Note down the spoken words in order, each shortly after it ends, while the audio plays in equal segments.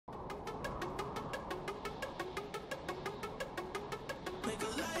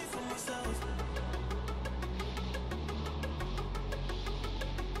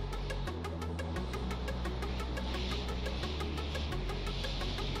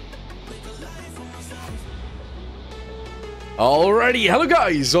Alrighty, hello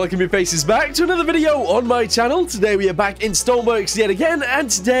guys, welcome your faces back to another video on my channel. Today we are back in Stormworks yet again, and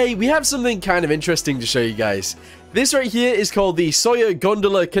today we have something kind of interesting to show you guys. This right here is called the Sawyer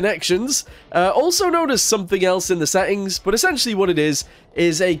Gondola Connections, also known as something else in the settings, but essentially what it is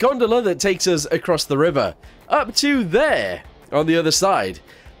a gondola that takes us across the river, up to there, on the other side.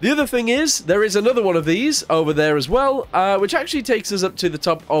 The other thing is, there is another one of these over there as well, which actually takes us up to the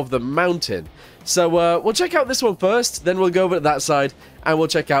top of the mountain. So, we'll check out this one first, then we'll go over to that side, and we'll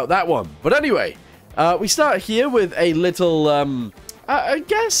check out that one. But anyway, we start here with a little, I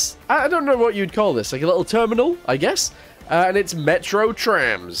guess, I don't know what you'd call this, like a little terminal, I guess. And it's Metro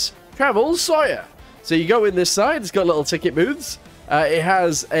Trams. Travel Sawyer. So you go in this side, it's got little ticket booths. It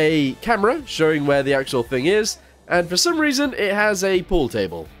has a camera showing where the actual thing is. And for some reason, it has a pool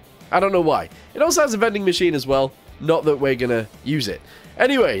table. I don't know why. It also has a vending machine as well. Not that we're gonna use it.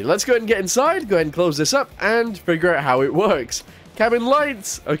 Anyway, let's go ahead and get inside. Go ahead and close this up and figure out how it works. Cabin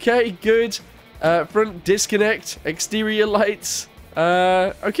lights. Okay, good. Front disconnect. Exterior lights.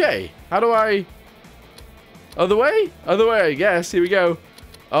 Okay. How do I... Other way? Other way, I guess. Here we go.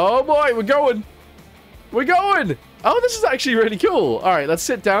 Oh boy, we're going. We're going. Oh, this is actually really cool. All right, let's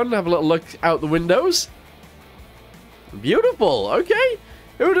sit down and have a little look out the windows. Beautiful. Okay.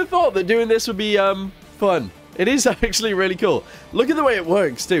 Who would have thought that doing this would be fun? It is actually really cool. Look at the way it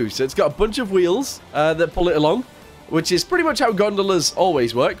works too. So it's got a bunch of wheels that pull it along, which is pretty much how gondolas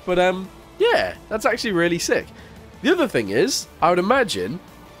always work. But yeah, that's actually really sick. The other thing is, I would imagine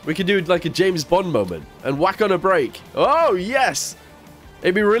we could do like a James Bond moment and whack on a brake. Oh yes,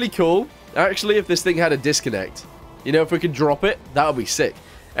 it'd be really cool actually if this thing had a disconnect. You know, if we could drop it, that would be sick.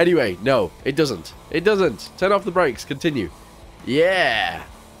 Anyway, no, it doesn't. It doesn't. Turn off the brakes. Continue. Yeah.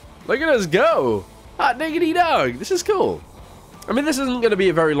 Look at us go. Hot diggity dog. This is cool. I mean, this isn't going to be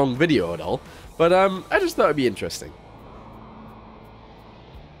a very long video at all, but I just thought it'd be interesting.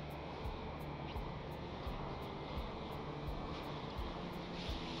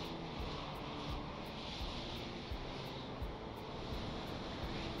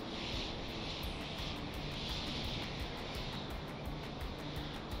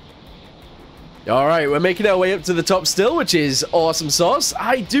 Alright, we're making our way up to the top still, which is awesome sauce.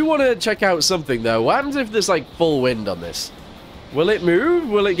 I do want to check out something, though. What happens if there's, like, full wind on this? Will it move?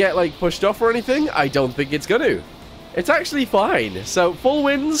 Will it get, like, pushed off or anything? I don't think it's going to. It's actually fine. So, full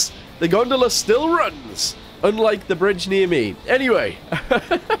winds, the gondola still runs, unlike the bridge near me. Anyway,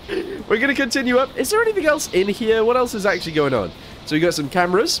 we're going to continue up. Is there anything else in here? What else is actually going on? So, we got some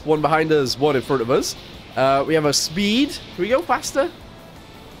cameras, one behind us, one in front of us. We have a speed. Can we go faster?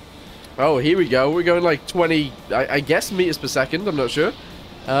 Oh, here we go. We're going like 20, I guess, meters per second. I'm not sure.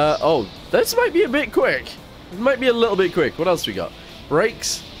 Oh, this might be a bit quick. It might be a little bit quick. What else we got?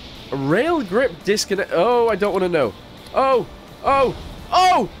 Brakes. Rail grip disconnect. Oh, I don't want to know. Oh, oh,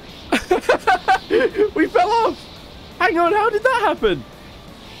 oh! We fell off. Hang on, how did that happen?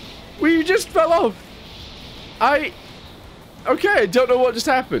 We just fell off. Okay, I don't know what just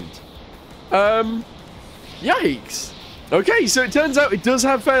happened. Yikes. Okay, so it turns out it does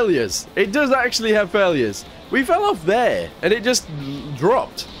have failures. It does actually have failures. We fell off there, and it just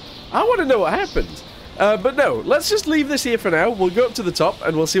dropped. I want to know what happened. But no, let's just leave this here for now. We'll go up to the top,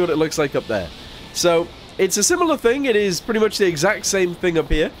 and we'll see what it looks like up there. So, it's a similar thing. It is pretty much the exact same thing up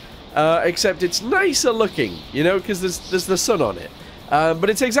here, except it's nicer looking, you know, because there's the sun on it. But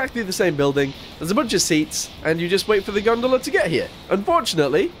it's exactly the same building. There's a bunch of seats, and you just wait for the gondola to get here.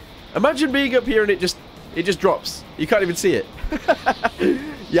 Unfortunately, imagine being up here and it just drops. You can't even see it.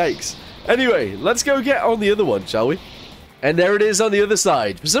 Yikes. Anyway, let's go get on the other one, shall we? And there it is on the other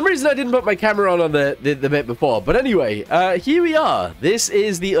side. For some reason, I didn't put my camera on the bit before. But anyway, here we are. This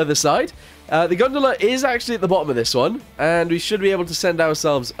is the other side. The gondola is actually at the bottom of this one. And we should be able to send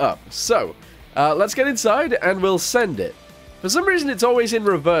ourselves up. So, let's get inside and we'll send it. For some reason, it's always in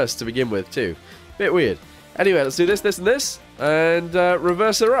reverse to begin with, too. Bit weird. Anyway, let's do this, this, and this. And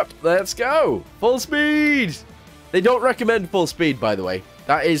reverse her up. Let's go. Full speed. They don't recommend full speed, by the way.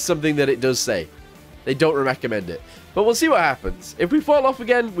 That is something that it does say. They don't recommend it. But we'll see what happens. If we fall off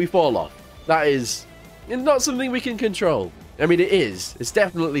again, we fall off. That is not something we can control. I mean, it is. It's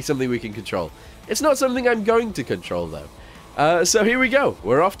definitely something we can control. It's not something I'm going to control, though. So here we go.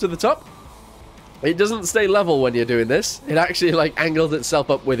 We're off to the top. It doesn't stay level when you're doing this. It actually, like, angles itself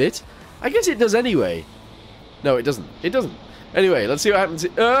up with it. I guess it does anyway. No, it doesn't. It doesn't. Anyway, let's see what happens.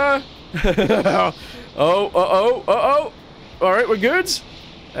 Oh. All right, we're good.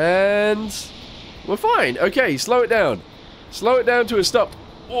 And we're fine. Okay, slow it down. Slow it down to a stop.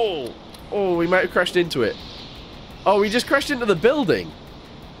 Oh, we might have crashed into it. Oh, we just crashed into the building.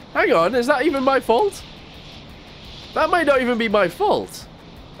 Hang on, is that even my fault? That might not even be my fault.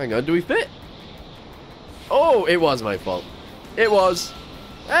 Hang on, do we fit? Oh, it was my fault. It was.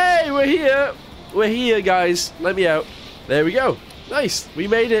 Hey, we're here. We're here, guys. Let me out. There we go. Nice. We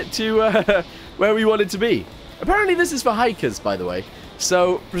made it to where we wanted to be. Apparently, this is for hikers, by the way.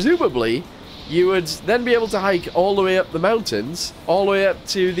 So, presumably, you would then be able to hike all the way up the mountains, all the way up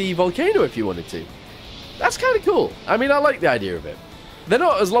to the volcano if you wanted to. That's kind of cool. I mean, I like the idea of it. They're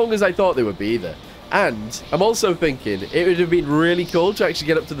not as long as I thought they would be either. And I'm also thinking it would have been really cool to actually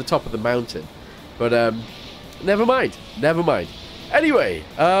get up to the top of the mountain. But, never mind. Never mind. Anyway,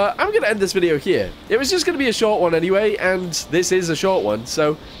 I'm going to end this video here. It was just going to be a short one anyway, and this is a short one.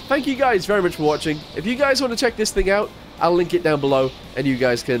 So, thank you guys very much for watching. If you guys want to check this thing out, I'll link it down below, and you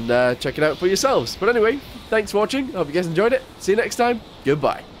guys can check it out for yourselves. But anyway, thanks for watching. I hope you guys enjoyed it. See you next time.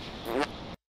 Goodbye.